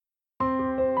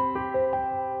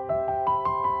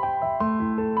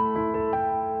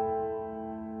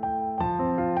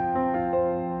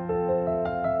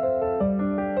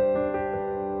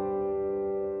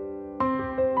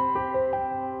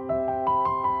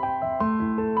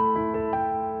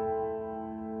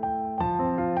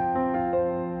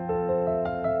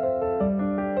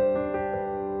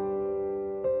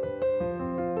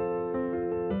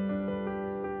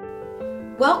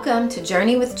Welcome to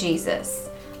Journey with Jesus,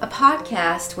 a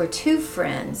podcast where two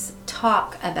friends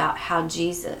talk about how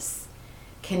Jesus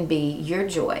can be your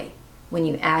joy when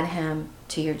you add him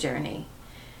to your journey.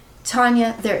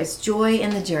 Tanya, there is joy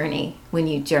in the journey when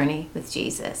you journey with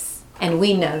Jesus, and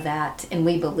we know that and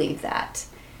we believe that.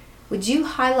 Would you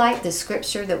highlight the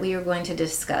scripture that we are going to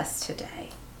discuss today?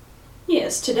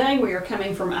 Yes, today we are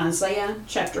coming from Isaiah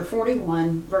chapter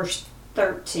 41, verse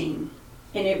 13,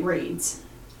 and it reads,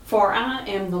 "For I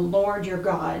am the Lord your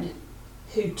God,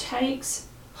 who takes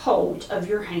hold of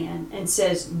your hand and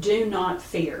says, 'Do not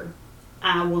fear,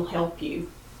 I will help you.'"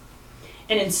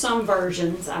 And in some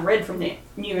versions, I read from the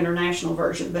New International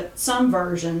Version, but some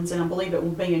versions, and I believe it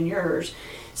will be in yours,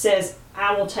 says,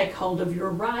 "I will take hold of your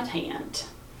right hand."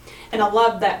 And I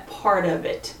love that part of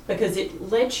it because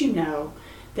it lets you know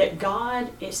that God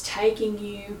is taking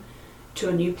you to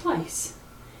a new place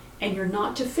and you're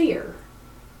not to fear.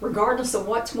 Regardless of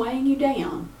what's weighing you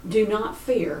down, do not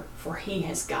fear, for he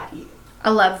has got you.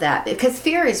 I love that because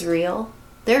fear is real.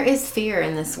 There is fear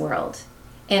in this world,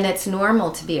 and it's normal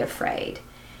to be afraid.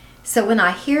 So when I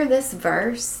hear this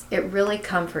verse, it really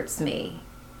comforts me.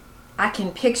 I can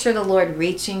picture the Lord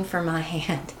reaching for my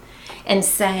hand and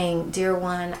saying, "Dear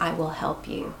one, I will help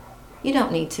you. You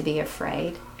don't need to be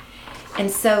afraid." And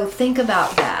so think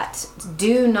about that.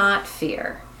 Do not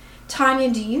fear. Tanya,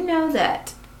 do you know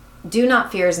that do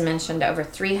not fear is mentioned over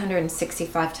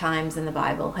 365 times in the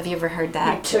Bible? Have you ever heard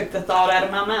that? You took the thought out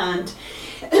of my mind.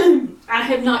 I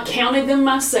have not counted them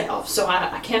myself, so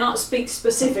I cannot speak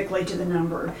specifically to the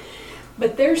number.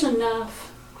 But there's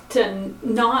enough to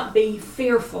not be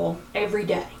fearful every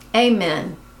day.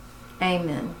 Amen.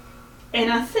 Amen.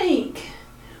 And I think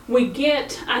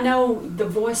I know the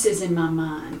voices in my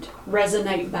mind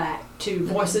resonate back to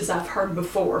voices I've heard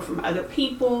before from other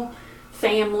people,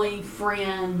 family,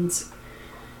 friends,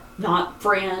 not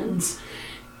friends.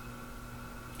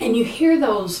 And you hear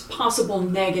those possible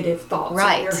negative thoughts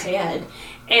in your head.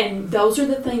 And those are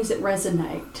the things that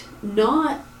resonate.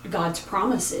 Not God's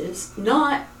promises.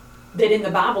 Not that in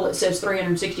the Bible it says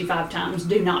 365 times,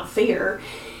 "Do not fear."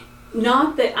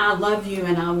 Not that I love you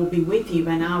and I will be with you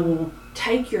and I will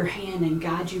take your hand and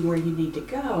guide you where you need to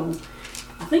go.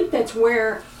 I think that's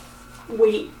where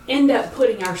we end up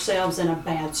putting ourselves in a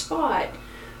bad spot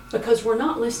because we're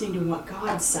not listening to what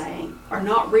God's saying or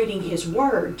not reading his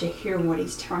word to hear what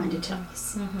he's trying to tell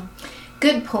us. Mm-hmm.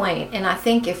 Good point. And I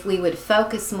think if we would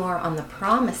focus more on the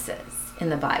promises in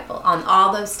the Bible, on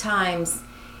all those times,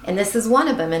 and this is one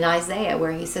of them in Isaiah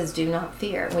where he says, "Do not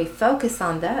fear." We focus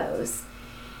on those,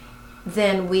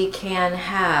 then we can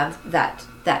have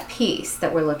that peace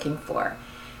that we're looking for.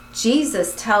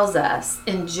 Jesus tells us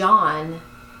in John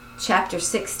chapter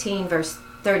 16 verse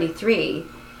 33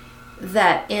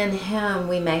 that in him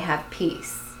we may have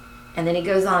peace. And then he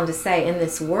goes on to say, in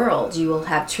this world you will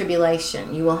have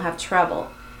tribulation, you will have trouble.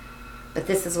 But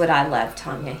this is what I love,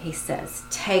 Tanya. He says,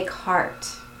 "Take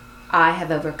heart, I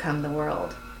have overcome the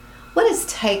world." What does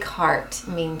take heart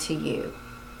mean to you?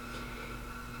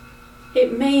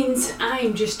 It means I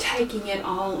am just taking it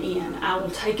all in. I will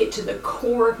take it to the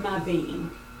core of my being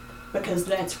because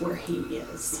that's where he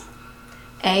is.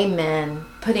 Amen.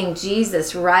 Putting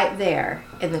Jesus right there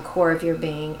in the core of your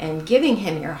being and giving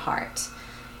him your heart.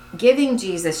 Giving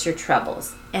Jesus your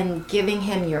troubles and giving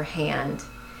him your hand.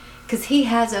 Because he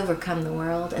has overcome the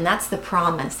world, and that's the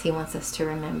promise he wants us to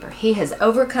remember. He has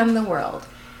overcome the world.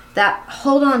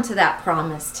 Hold on to that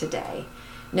promise today,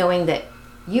 knowing that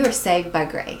you are saved by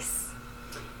grace.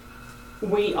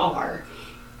 We are.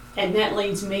 And that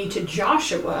leads me to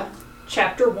Joshua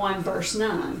chapter 1 verse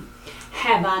 9.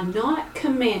 "Have I not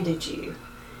commanded you?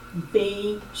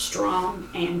 Be strong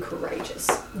and courageous.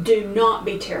 Do not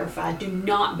be terrified. Do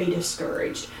not be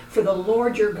discouraged. For the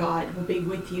Lord your God will be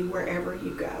with you wherever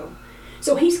you go."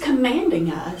 So he's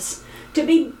commanding us to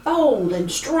be bold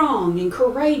and strong and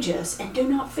courageous and do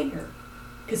not fear.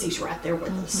 Because he's right there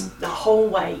with us the whole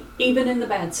way, even in the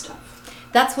bad stuff.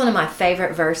 That's one of my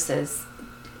favorite verses.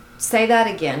 Say that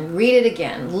again. Read it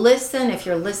again. Listen if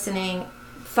you're listening.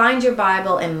 Find your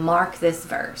Bible and mark this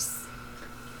verse.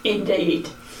 Indeed.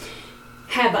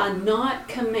 "Have I not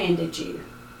commanded you?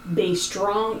 Be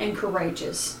strong and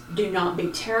courageous. Do not be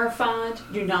terrified.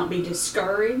 Do not be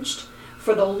discouraged.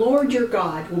 For the Lord your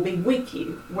God will be with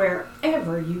you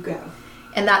wherever you go."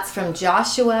 And that's from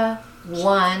Joshua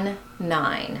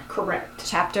 1:9. Correct.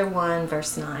 Chapter 1,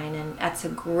 verse 9. And that's a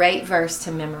great verse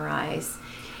to memorize.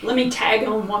 Let me tag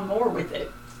on one more with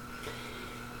it.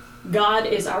 "God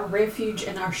is our refuge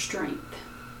and our strength,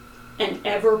 an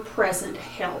ever-present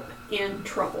help in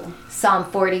trouble." Psalm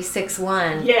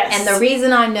 46:1. Yes. And the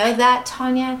reason I know that,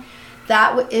 Tanya,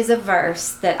 That is a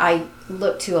verse that I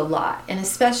look to a lot, and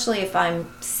especially if I'm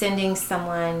sending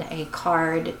someone a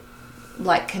card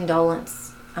like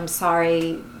condolence. I'm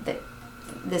sorry that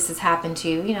this has happened to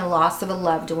you, loss of a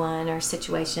loved one or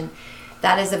situation.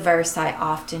 That is a verse I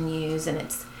often use, and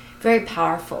it's very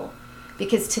powerful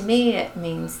because to me it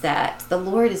means that the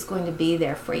Lord is going to be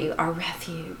there for you, our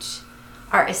refuge,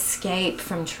 our escape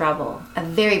from trouble, a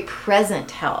very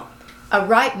present help, a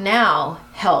right now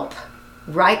help.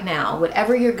 Right now,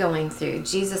 whatever you're going through,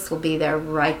 Jesus will be there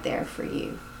right there for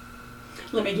you.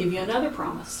 Let me give you another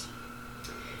promise.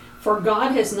 For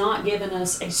God has not given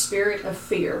us a spirit of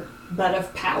fear, but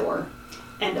of power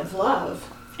and of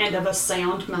love and of a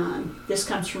sound mind. This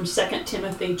comes from 2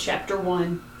 Timothy chapter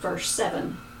 1, verse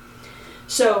 7.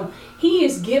 So he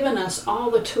has given us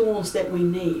all the tools that we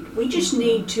need. We just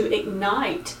need to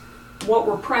ignite what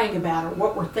we're praying about or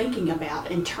what we're thinking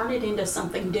about and turn it into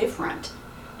something different.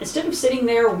 Instead of sitting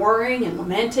there worrying and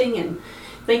lamenting and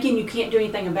thinking you can't do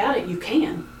anything about it, you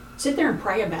can. Sit there and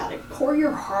pray about it. Pour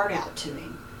your heart out to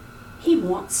him. He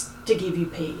wants to give you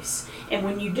peace. And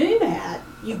when you do that,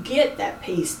 you get that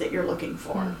peace that you're looking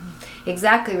for. Mm-hmm.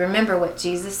 Exactly. Remember what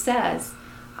Jesus says.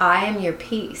 I am your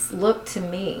peace. Look to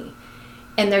me.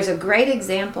 And there's a great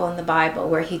example in the Bible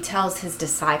where he tells his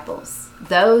disciples,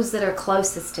 those that are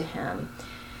closest to him,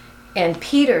 and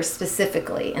Peter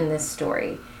specifically in this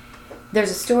story.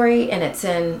 There's a story, and it's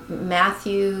in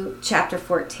Matthew chapter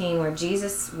 14, where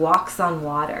Jesus walks on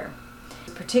water.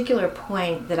 A particular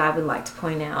point that I would like to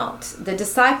point out. The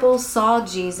disciples saw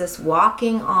Jesus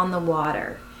walking on the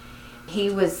water. He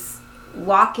was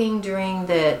walking during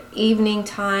the evening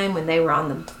time when they were on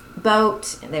the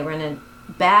boat, and they were in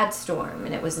a bad storm,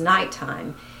 and it was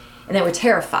nighttime, and they were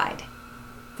terrified.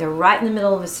 They're right in the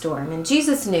middle of a storm, and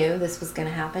Jesus knew this was going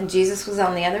to happen. Jesus was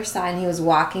on the other side, and he was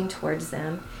walking towards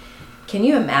them. Can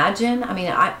you imagine?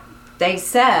 They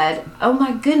said, oh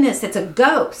my goodness, it's a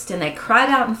ghost. And they cried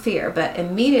out in fear. But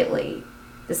immediately,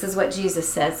 this is what Jesus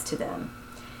says to them.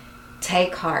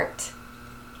 Take heart.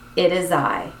 It is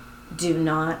I. Do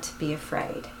not be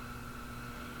afraid.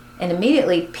 And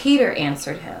immediately Peter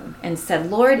answered him and said,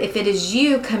 Lord, if it is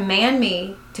you, command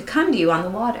me to come to you on the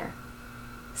water.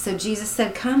 So Jesus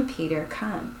said, come, Peter,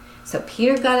 come. So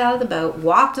Peter got out of the boat,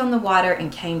 walked on the water,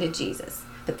 and came to Jesus.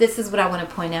 But this is what I want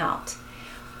to point out.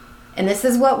 And this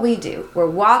is what we do. We're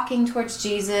walking towards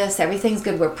Jesus. Everything's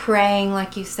good. We're praying,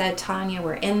 like you said, Tanya.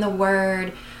 We're in the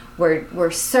Word. We're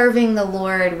serving the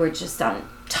Lord. We're just on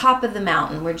top of the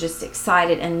mountain. We're just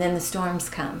excited. And then the storms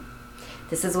come.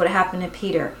 This is what happened to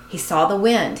Peter. He saw the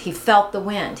wind. He felt the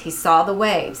wind. He saw the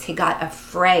waves. He got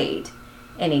afraid.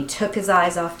 And he took his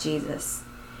eyes off Jesus.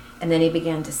 And then he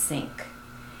began to sink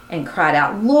and cried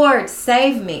out, Lord,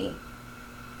 save me.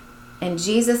 And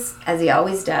Jesus, as he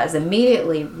always does,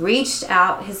 immediately reached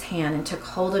out his hand and took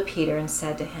hold of Peter and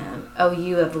said to him, oh,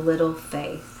 you of little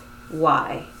faith,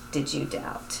 why did you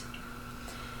doubt?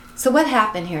 So what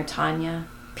happened here, Tanya?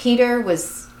 Peter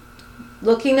was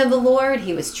looking to the Lord.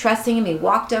 He was trusting him. He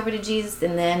walked over to Jesus.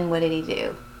 And then what did he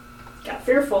do? Got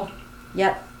fearful.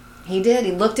 Yep, he did.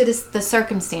 He looked at the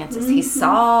circumstances. Mm-hmm. He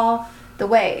saw the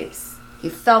waves. He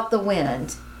felt the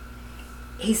wind.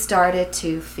 He started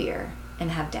to fear and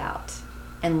have doubt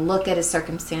and look at his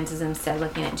circumstances instead of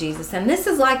looking at Jesus. And this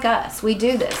is like us. We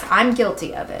do this. I'm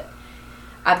guilty of it.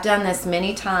 I've done this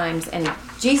many times, and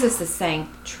Jesus is saying,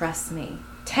 trust me.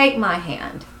 Take my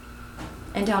hand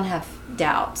and don't have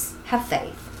doubts. Have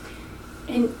faith.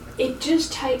 And it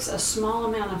just takes a small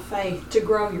amount of faith to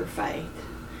grow your faith.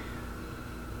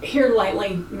 Here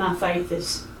lately, my faith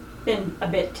has been a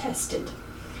bit tested.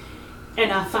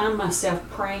 And I find myself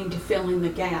praying to fill in the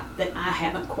gap that I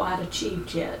haven't quite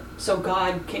achieved yet. So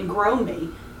God can grow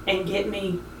me and get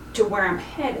me to where I'm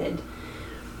headed.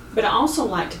 But I also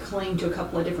like to cling to a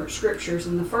couple of different scriptures.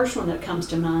 And the first one that comes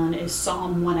to mind is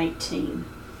Psalm 118,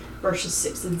 verses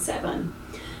 6 and 7.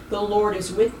 The Lord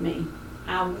is with me.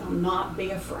 I will not be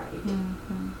afraid.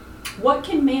 Mm-hmm. What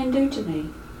can man do to me?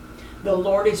 The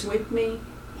Lord is with me.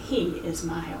 He is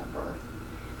my helper.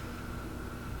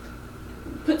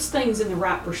 Puts things in the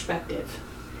right perspective.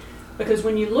 Because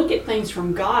when you look at things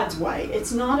from God's way,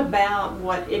 it's not about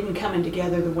what isn't coming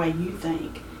together the way you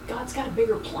think. God's got a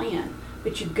bigger plan,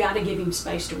 but you've got to give him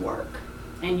space to work.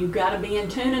 And you've got to be in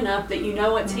tune enough that you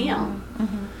know it's him.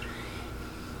 Mm-hmm.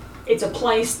 It's a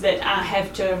place that I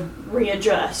have to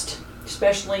readjust,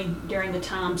 especially during the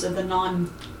times of the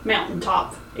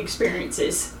non-mountaintop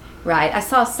experiences. Right. I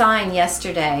saw a sign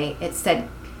yesterday. It said,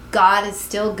 God is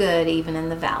still good even in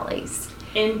the valleys.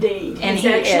 Indeed. And he's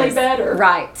actually better.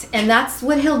 Right. And that's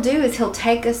what he'll do, is he'll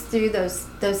take us through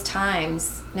those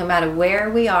times, no matter where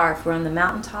we are, if we're on the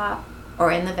mountaintop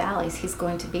or in the valleys, he's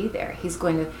going to be there. He's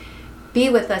going to be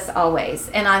with us always.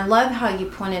 And I love how you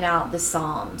pointed out the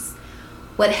Psalms.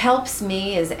 What helps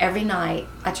me is every night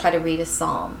I try to read a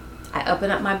psalm. I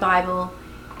open up my Bible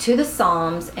to the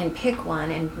Psalms and pick one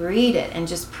and read it and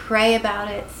just pray about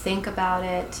it, think about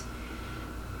it.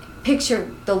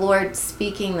 Picture the Lord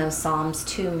speaking those Psalms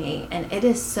to me, and it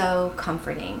is so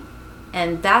comforting.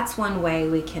 And that's one way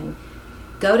we can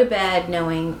go to bed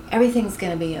knowing everything's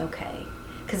going to be okay.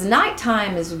 Because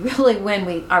nighttime is really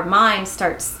when our mind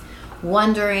starts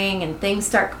wondering and things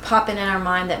start popping in our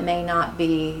mind that may not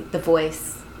be the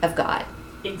voice of God.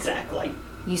 Exactly.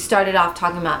 You started off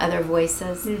talking about other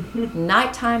voices. Mm-hmm.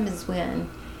 Nighttime is when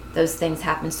those things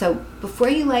happen. So before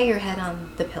you lay your head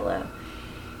on the pillow,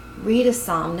 read a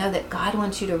psalm. Know that God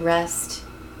wants you to rest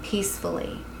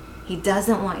peacefully. He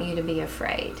doesn't want you to be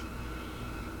afraid.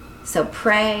 So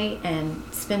pray and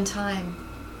spend time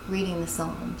reading the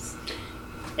Psalms.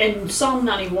 And Psalm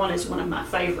 91 is one of my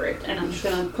favorite, and I'm just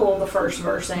going to pull the first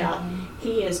verse out. Mm-hmm.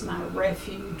 He is my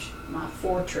refuge, my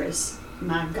fortress,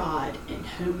 my God, in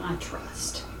whom I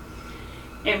trust.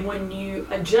 And when you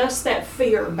adjust that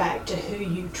fear back to who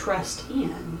you trust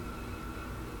in,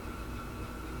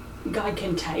 God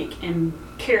can take and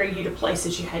carry you to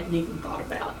places you hadn't even thought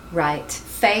about. Right.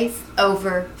 Faith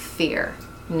over fear.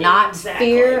 Not Exactly.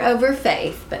 fear over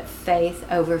faith, but faith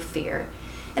over fear.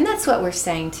 And that's what we're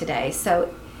saying today.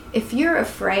 So if you're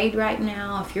afraid right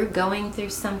now, if you're going through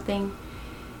something,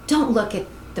 don't look at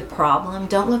the problem.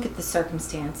 Don't look at the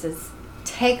circumstances.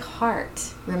 Take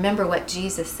heart. Remember what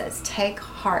Jesus says. Take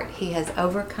heart. He has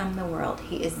overcome the world.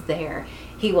 He is there.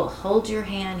 He will hold your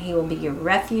hand. He will be your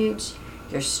refuge,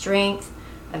 your strength,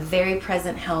 a very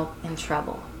present help in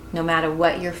trouble, no matter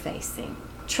what you're facing.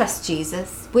 Trust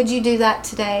Jesus. Would you do that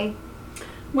today?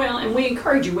 Well, and we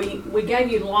encourage you. We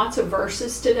gave you lots of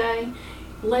verses today.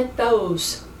 Let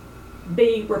those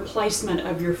be replacement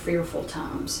of your fearful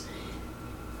times.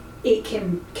 It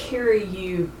can carry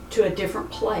you to a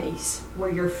different place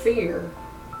where your fear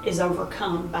is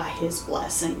overcome by His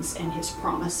blessings and His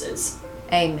promises.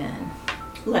 Amen.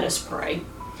 Let us pray.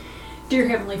 Dear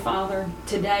Heavenly Father,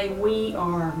 today we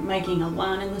are making a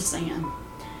line in the sand,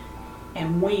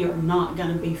 and we are not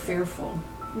going to be fearful.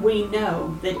 We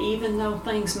know that even though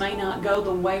things may not go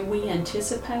the way we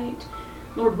anticipate,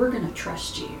 Lord, we're going to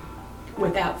trust you.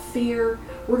 Without fear,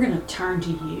 we're going to turn to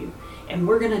you, and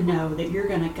we're going to know that you're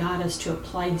going to guide us to a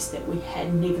place that we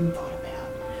hadn't even thought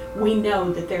about. We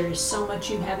know that there is so much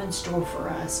you have in store for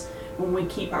us when we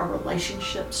keep our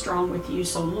relationship strong with you.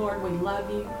 So, Lord, we love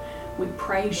you. We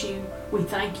praise you. We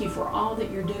thank you for all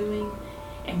that you're doing,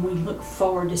 and we look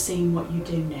forward to seeing what you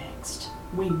do next.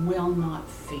 We will not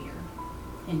fear.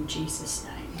 In Jesus'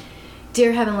 name.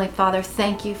 Dear Heavenly Father,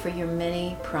 thank you for your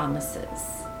many promises.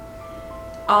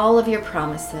 All of your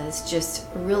promises just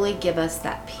really give us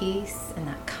that peace and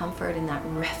that comfort and that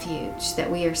refuge that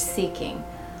we are seeking.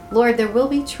 Lord, there will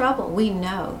be trouble. We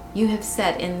know. You have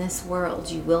said in this world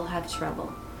you will have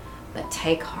trouble. But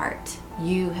take heart.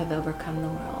 You have overcome the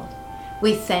world.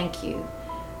 We thank you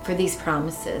for these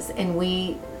promises, and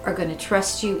we are going to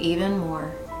trust you even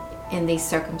more in these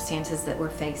circumstances that we're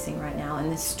facing right now, in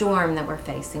the storm that we're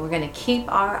facing. We're going to keep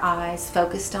our eyes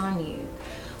focused on you,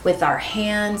 with our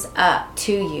hands up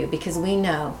to you, because we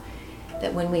know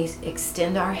that when we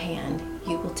extend our hand,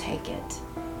 you will take it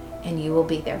and you will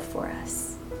be there for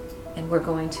us. And we're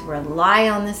going to rely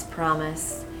on this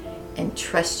promise and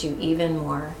trust you even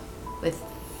more with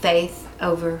faith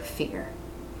over fear.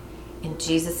 In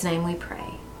Jesus' name we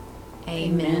pray.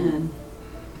 Amen.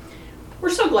 We're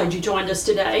so glad you joined us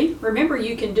today. Remember,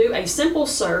 you can do a simple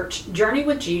search, Journey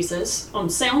with Jesus, on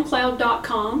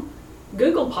SoundCloud.com,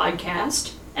 Google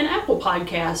Podcast, and Apple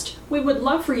Podcast. We would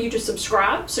love for you to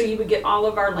subscribe so you would get all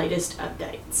of our latest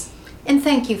updates. And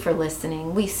thank you for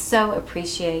listening. We so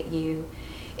appreciate you.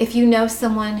 If you know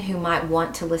someone who might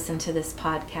want to listen to this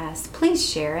podcast, please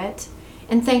share it.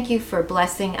 And thank you for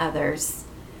blessing others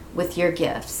with your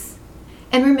gifts.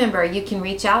 And remember, you can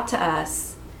reach out to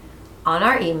us on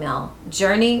our email,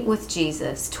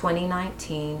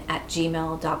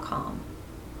 journeywithjesus2019@gmail.com.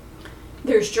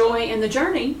 There's joy in the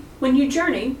journey when you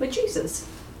journey with Jesus.